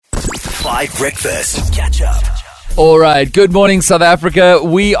5 Breakfast. Catch up. All right, good morning, South Africa.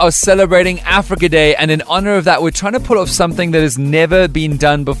 We are celebrating Africa Day, and in honor of that, we're trying to pull off something that has never been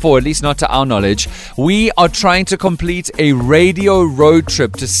done before, at least not to our knowledge. We are trying to complete a radio road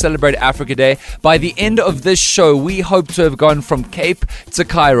trip to celebrate Africa Day. By the end of this show, we hope to have gone from Cape to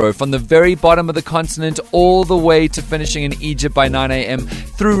Cairo, from the very bottom of the continent all the way to finishing in Egypt by 9 a.m.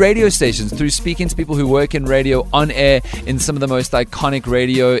 through radio stations, through speaking to people who work in radio on air in some of the most iconic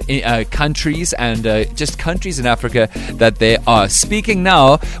radio countries and just countries in Africa that there are. Speaking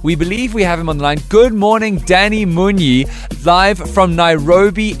now, we believe we have him on the line. Good morning, Danny Munyi, live from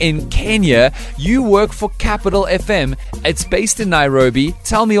Nairobi in Kenya. You work for Capital FM. It's based in Nairobi.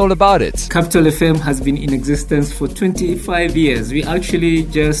 Tell me all about it. Capital FM has been in existence for 25 years. We actually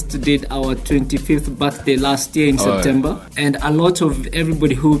just did our 25th birthday last year in September. And a lot of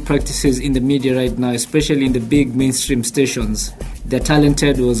everybody who practices in the media right now, especially in the big mainstream stations, the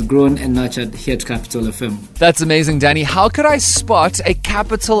talented was grown and nurtured here at Capital FM. That's amazing, Danny. How could I spot a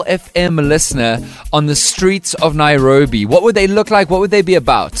Capital FM listener on the streets of Nairobi? What would they look like? What would they be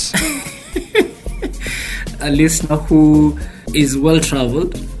about? A listener who is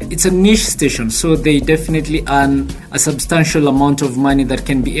well-traveled. It's a niche station, so they definitely earn a substantial amount of money that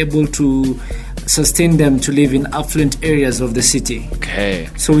can be able to sustain them to live in affluent areas of the city. Okay.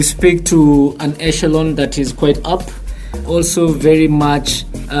 So we speak to an echelon that is quite up, also very much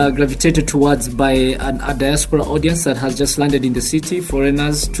gravitated towards by a diaspora audience that has just landed in the city,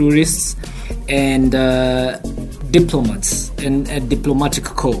 foreigners, tourists, and diplomats and a diplomatic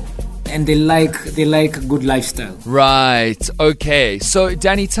corps. And they like a good lifestyle. Right. Okay. So,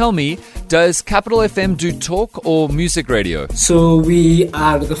 Danny, tell me, does Capital FM do talk or music radio? So we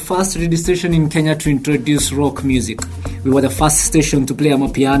are the first radio station in Kenya to introduce rock music. We were the first station to play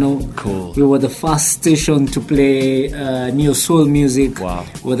amapiano. Cool. We were the first station to play neo soul music. Wow.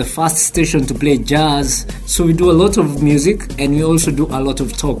 We were the first station to play jazz. So we do a lot of music, and we also do a lot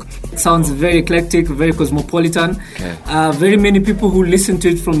of talk. It sounds very eclectic, very cosmopolitan. Okay. Very many people who listen to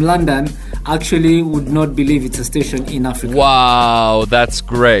it from London actually would not believe it's a station in Africa. Wow, that's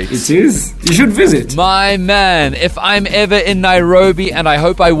great. It is. You should visit. My man, if I'm ever in Nairobi, and I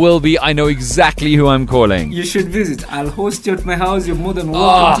hope I will be, I know exactly who I'm calling. You should visit. I'll host you at my house. You're more than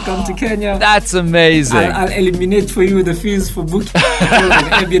welcome to come to Kenya. That's amazing. I'll eliminate for you the fees for booking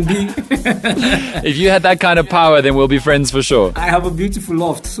Airbnb. If you had that kind of power, then we'll be friends for sure. I have a beautiful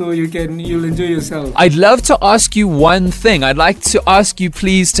loft, so you'll enjoy yourself. I'd love to ask you one thing. I'd like to ask you,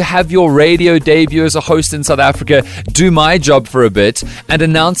 please, to have your radio debut as a host in South Africa, do my job for a bit, and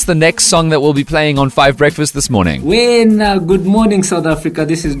announce the next song that we'll be playing on 5 Breakfast this morning. Good morning, South Africa.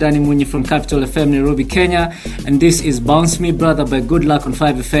 This is Danny Munyi from Capital FM, Nairobi, Kenya, and this is Bounce Me Brother by Good Luck on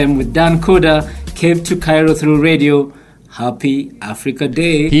 5 FM with Dan Koda, Cape to Cairo through radio. Happy Africa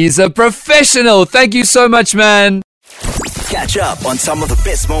Day. He's a professional. Thank you so much, man. Catch up on some of the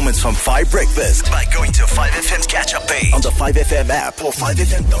best moments from 5 Breakfast by going to 5FM's catch-up page on the 5FM app or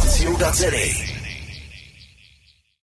 5FM.co.za.